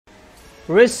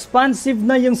responsive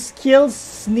na yung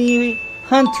skills ni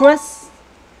Huntress.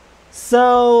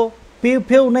 So, Pew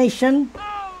Pew Nation,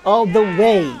 all the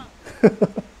way.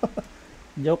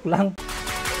 Joke lang.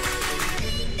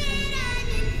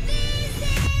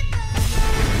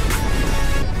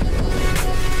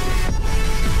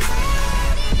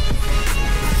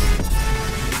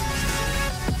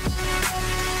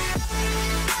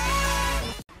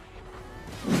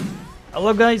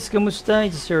 Hello guys, kamusta?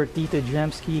 It's your Tito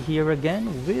Jamskee here again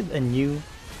with a new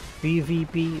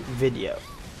PvP video.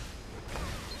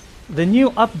 The new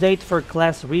update for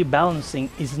class rebalancing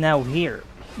is now here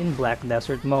in Black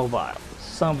Desert Mobile.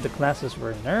 Some of the classes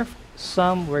were nerfed,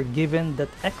 some were given that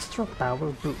extra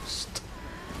power boost.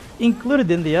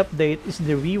 Included in the update is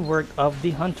the rework of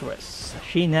the Huntress.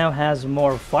 She now has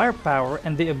more firepower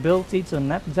and the ability to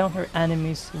knock down her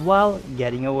enemies while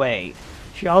getting away.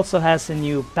 She also has a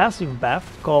new passive buff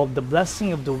called the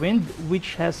Blessing of the Wind,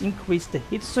 which has increased the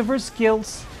hits of her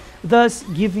skills, thus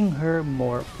giving her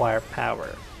more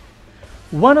firepower.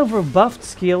 One of her buffed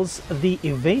skills, the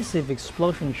Evasive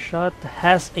Explosion Shot,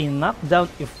 has a knockdown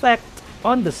effect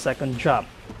on the second jump.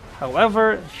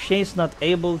 However, she is not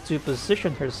able to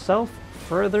position herself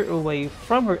further away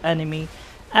from her enemy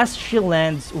as she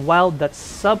lands while that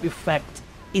sub-effect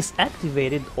is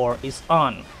activated or is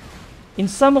on. In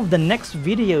some of the next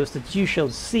videos that you shall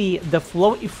see, the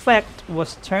flow effect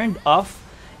was turned off,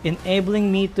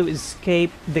 enabling me to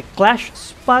escape the clash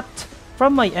spot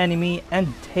from my enemy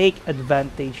and take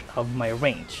advantage of my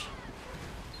range.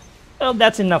 Well,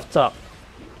 that's enough talk.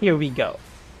 Here we go.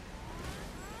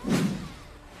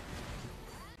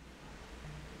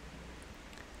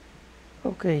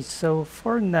 Okay, so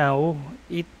for now,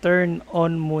 i-turn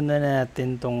on muna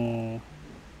natin tong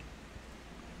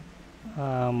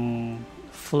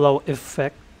flow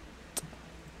effect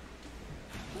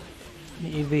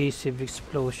ni Evasive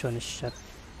Explosion Shot.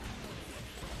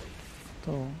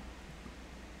 Ito.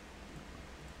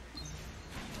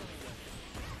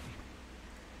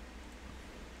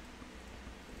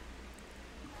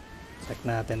 Check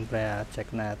natin pre,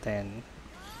 check natin.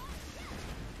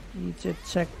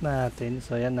 I-check natin.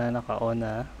 So yan na, naka-on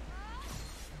na.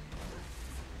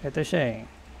 Ito siya eh.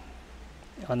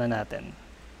 On na natin.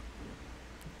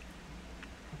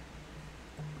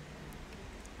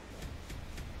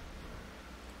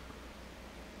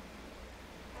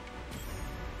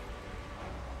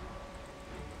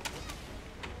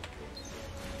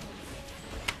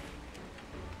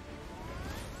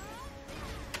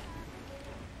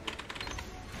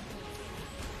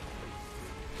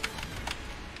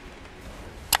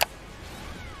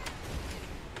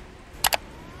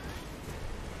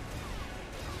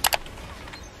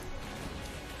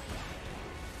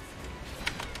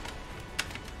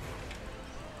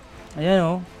 Ayan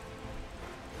o.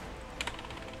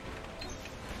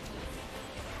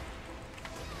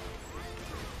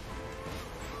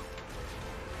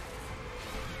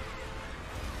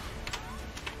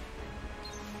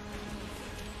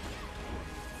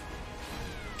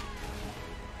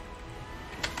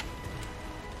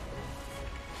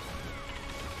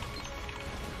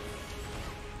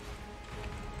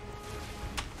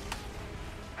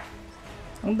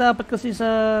 Ang dapat kasi sa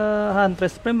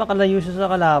Huntress pre, makalayo siya sa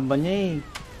kalaban niya eh.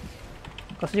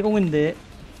 Kasi kung hindi,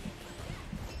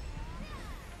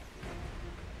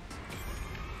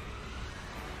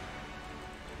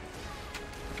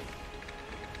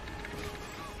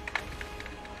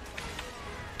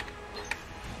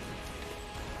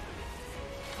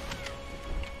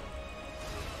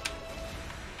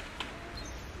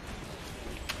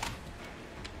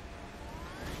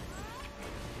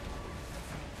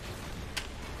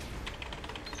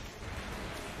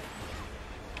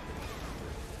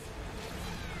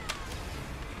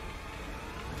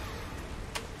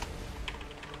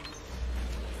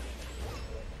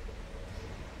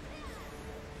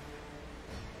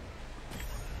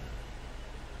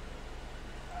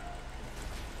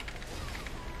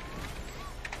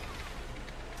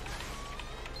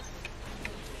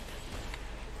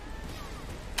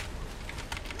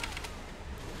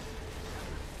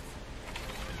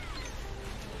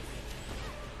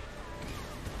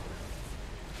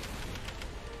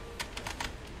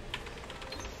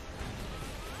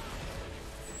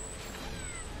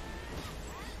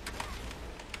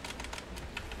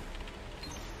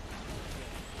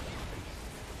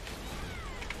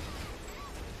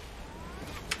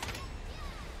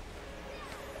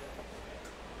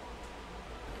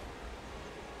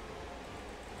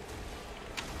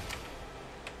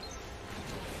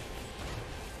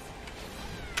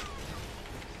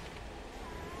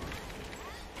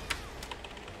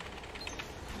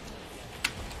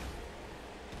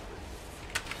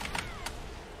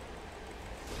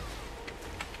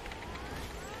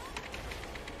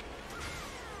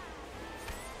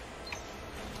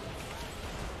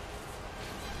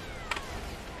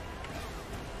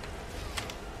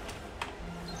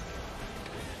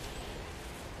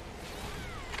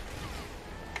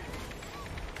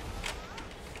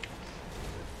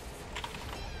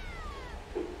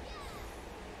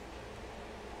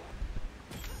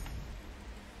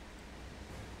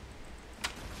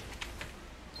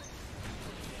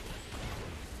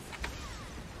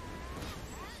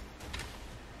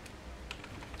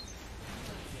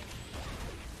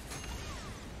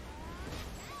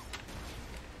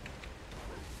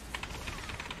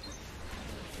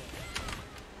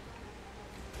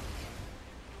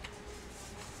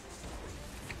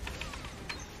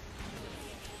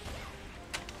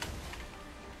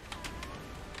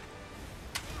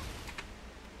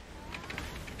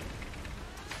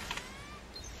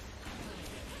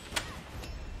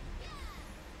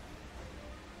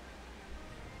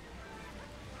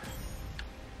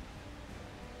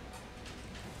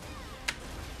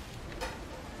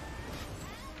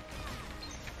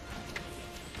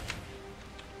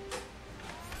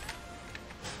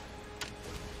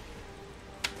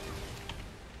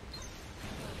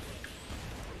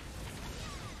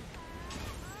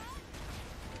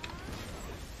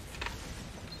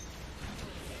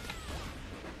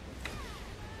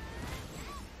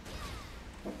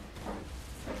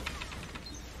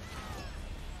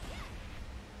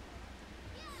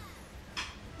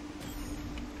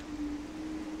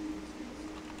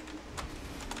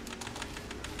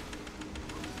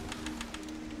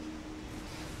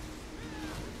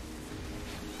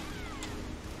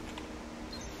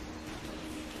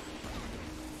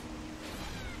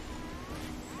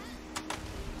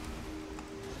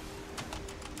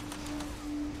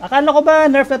 Akala ko ba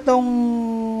nerf na tong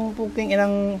puking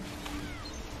inang...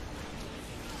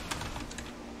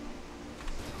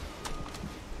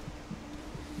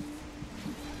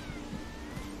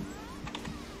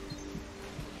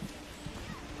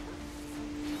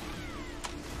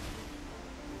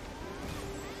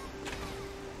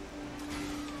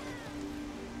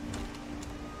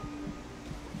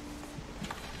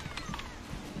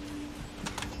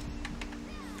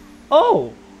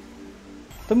 Oh!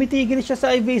 Tumitigil siya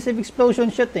sa evasive explosion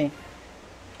shot eh.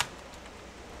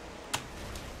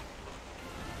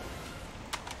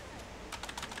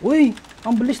 Uy!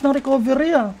 Ang bilis ng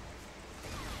recovery ah.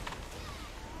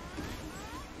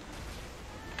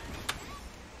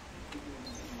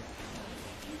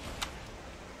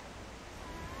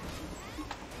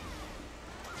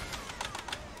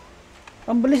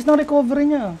 Ang bilis ng recovery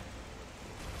niya.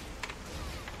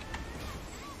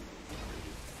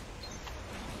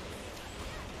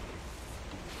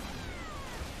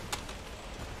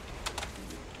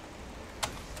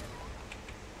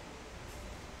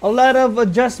 A lot of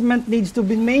adjustment needs to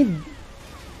be made.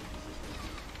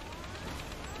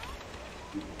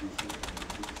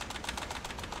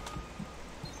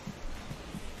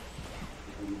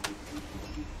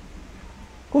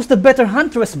 Who's the better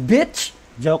huntress, bitch?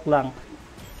 Joke lang.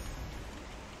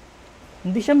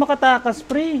 Hindi siya makatakas,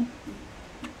 pre.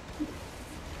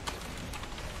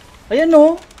 Ayan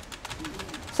o.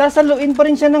 Sasaluin pa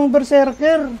rin siya ng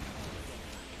berserker.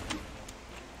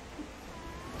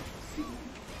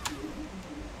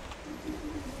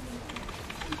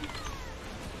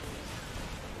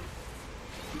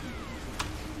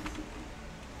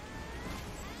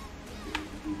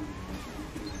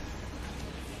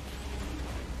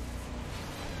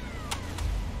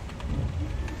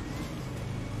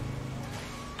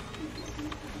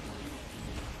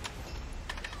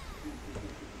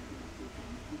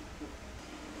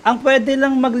 Ang pwede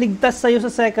lang magligtas sa'yo sa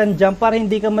second jump para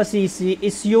hindi ka masisi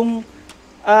is yung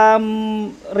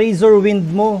razor wind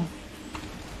mo.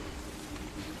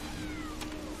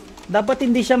 Dapat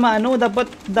hindi siya maano,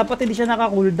 dapat hindi siya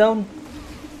naka-cooldown.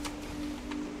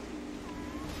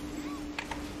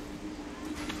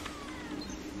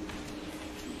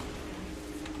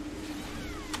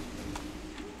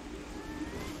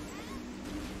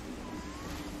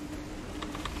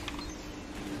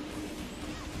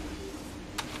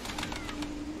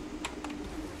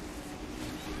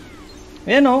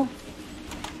 Ayan o.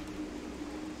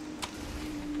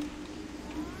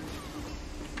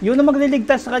 Yun na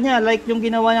magliligtas sa kanya, like yung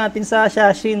ginawa natin sa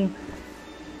Shashin.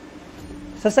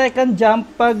 Sa second jump,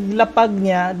 pag lapag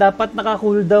niya, dapat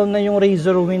naka-cooldown na yung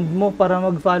razor wind mo para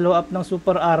mag-follow up ng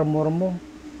super armor mo.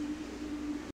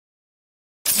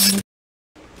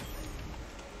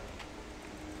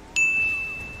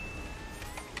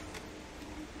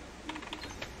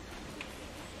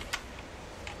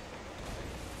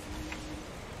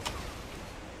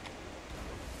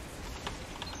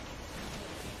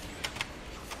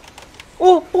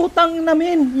 Oh, putang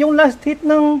namin! Yung last hit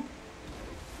ng...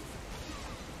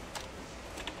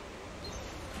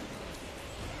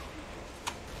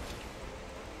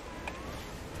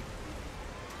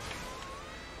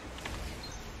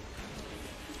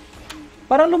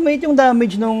 Parang lumate yung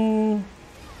damage nung...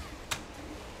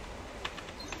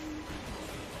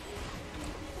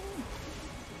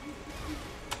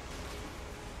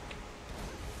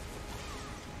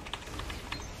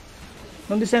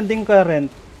 nung descending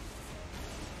current.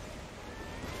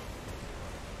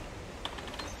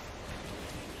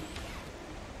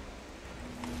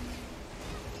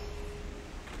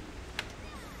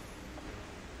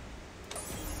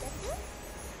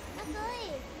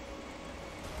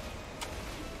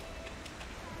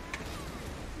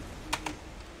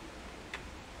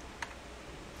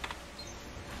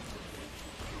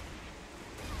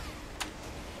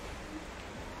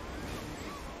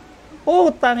 Oh,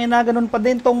 tangin na ganun pa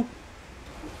din tong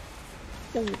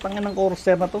tangin ng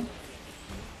Corsair na to.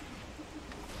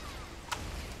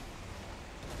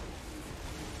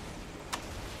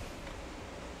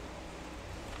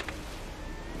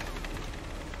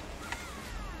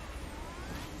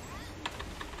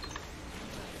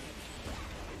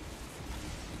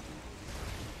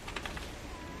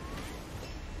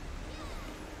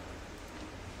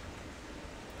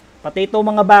 Pati ito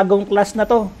mga bagong class na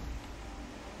to.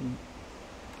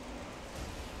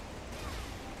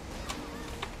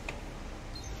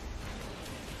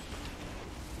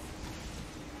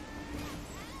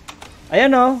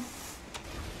 Ayan o.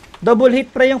 Double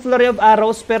hit pre yung flurry of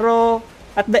arrows pero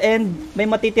at the end may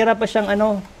matitira pa siyang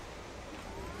ano.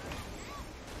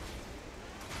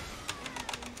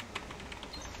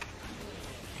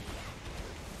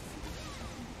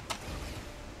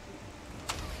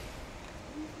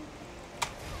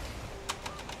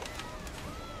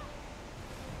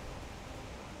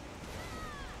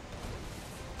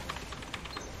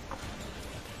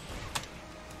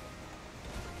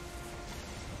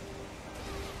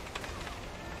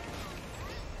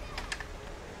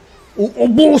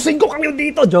 Uubusin ko kayo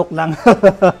dito! Joke lang.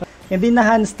 Hindi na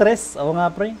hand stress. Oo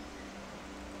nga, pre.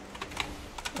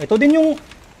 Ito din yung...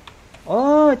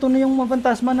 Oh, ito na yung mga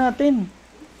fantasma natin.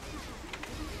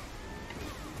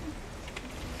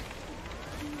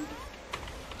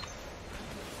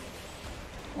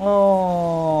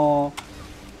 Oh.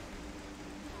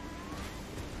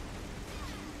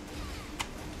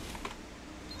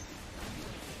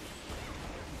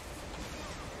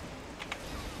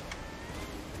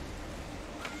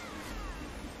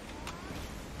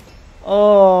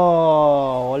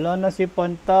 Oh, wala na si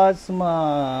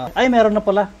Fantasma. Ay, meron na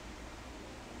pala.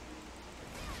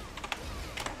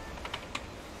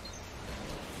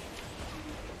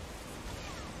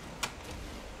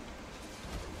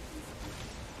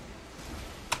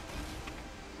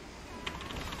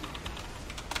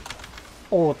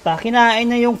 Oh, kinain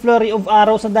na yung flurry of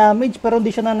arrows sa damage pero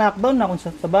hindi siya na-knockdown na kung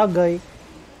sa bagay.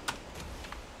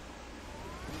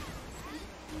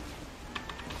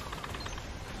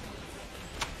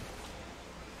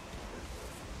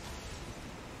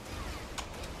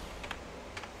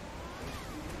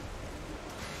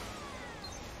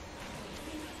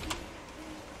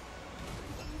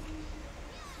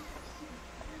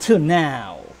 To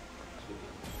now.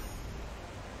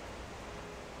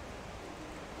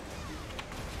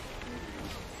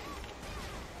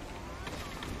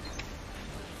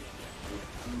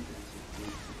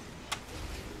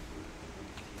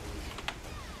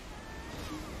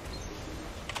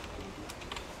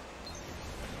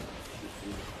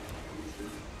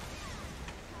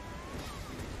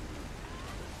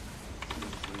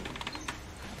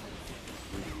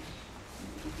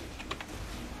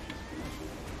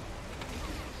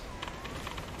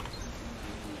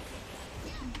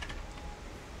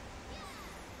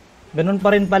 Ganun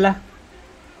pa rin pala.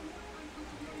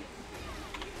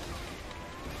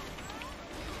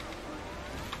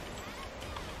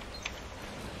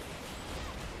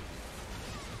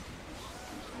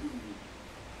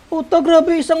 Puta,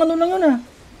 grabe, isang ano lang yun ah.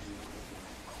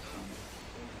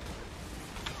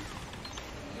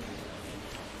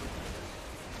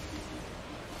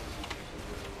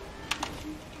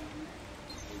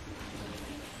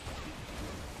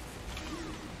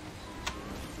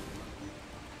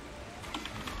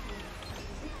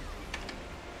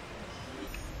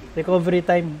 Recovery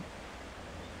time.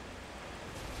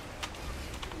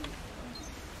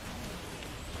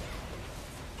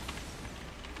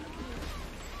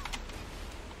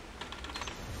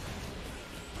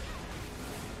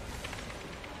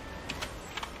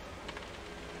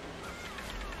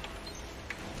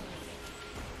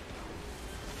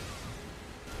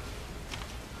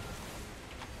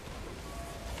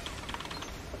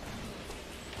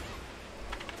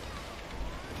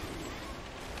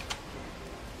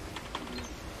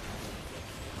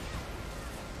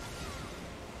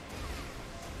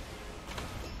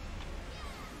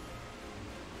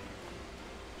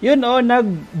 Yun oh,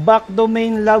 nag-back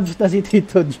domain loves na si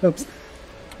Tito Jobs.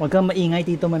 Huwag kang maingay,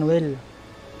 Tito Manuel.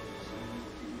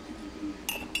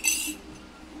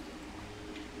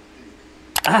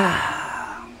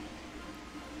 Ah!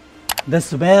 The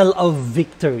smell of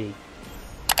victory.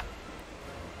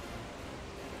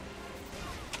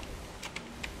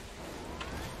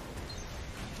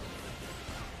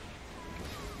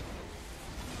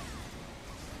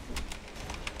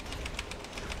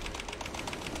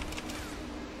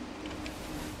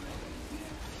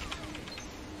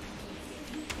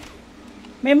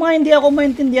 May mga hindi ako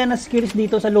maintindihan na skills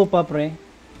dito sa lupa, pre.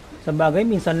 Sa bagay,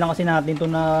 minsan lang kasi natin to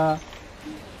na...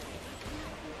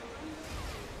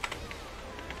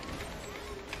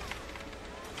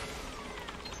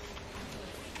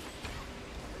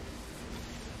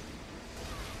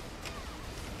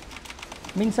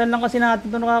 Minsan lang kasi natin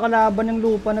to nakakalaban ng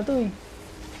lupa na to eh.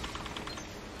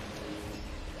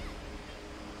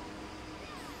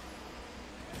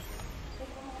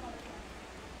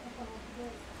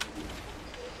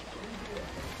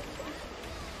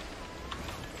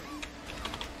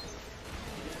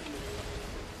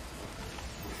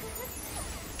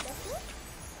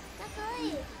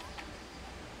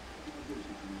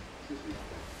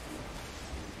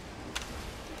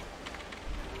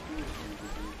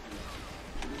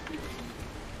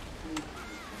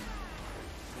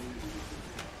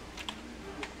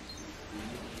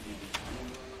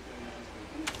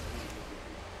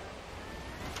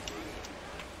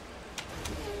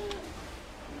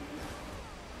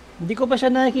 Hindi ko pa siya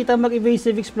nakikita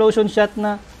mag-evasive explosion shot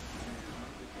na.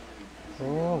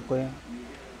 Oh, okay.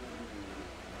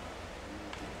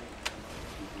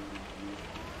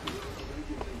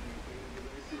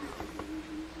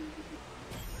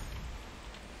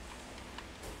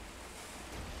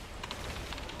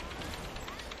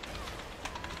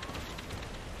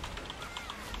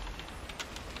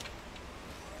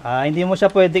 Hindi mo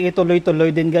siya pwedeng ituloy-tuloy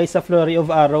din guys sa flurry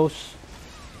of arrows.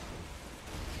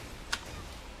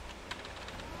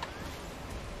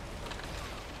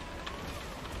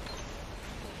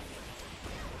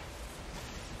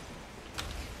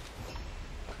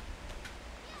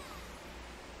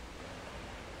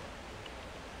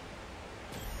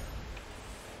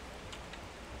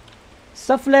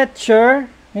 Sa Fletcher,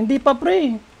 hindi pa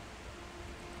pre.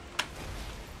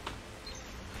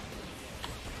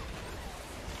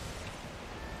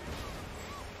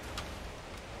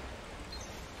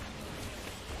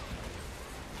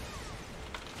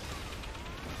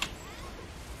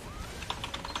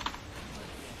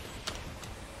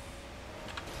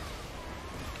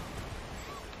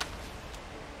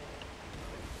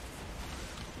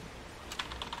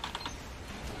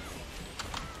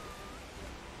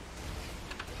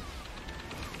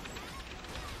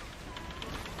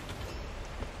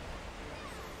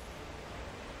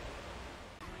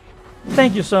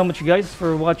 Thank you so much guys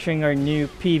for watching our new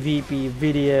PvP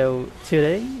video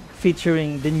today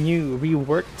featuring the new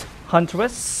reworked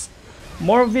Huntress.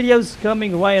 More videos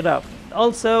coming right up.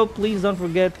 Also, please don't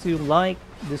forget to like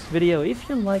this video. If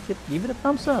you like it, give it a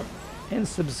thumbs up and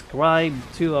subscribe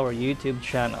to our YouTube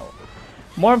channel.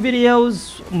 More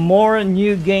videos, more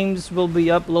new games will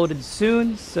be uploaded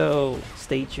soon, so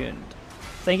stay tuned.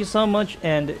 Thank you so much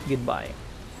and goodbye.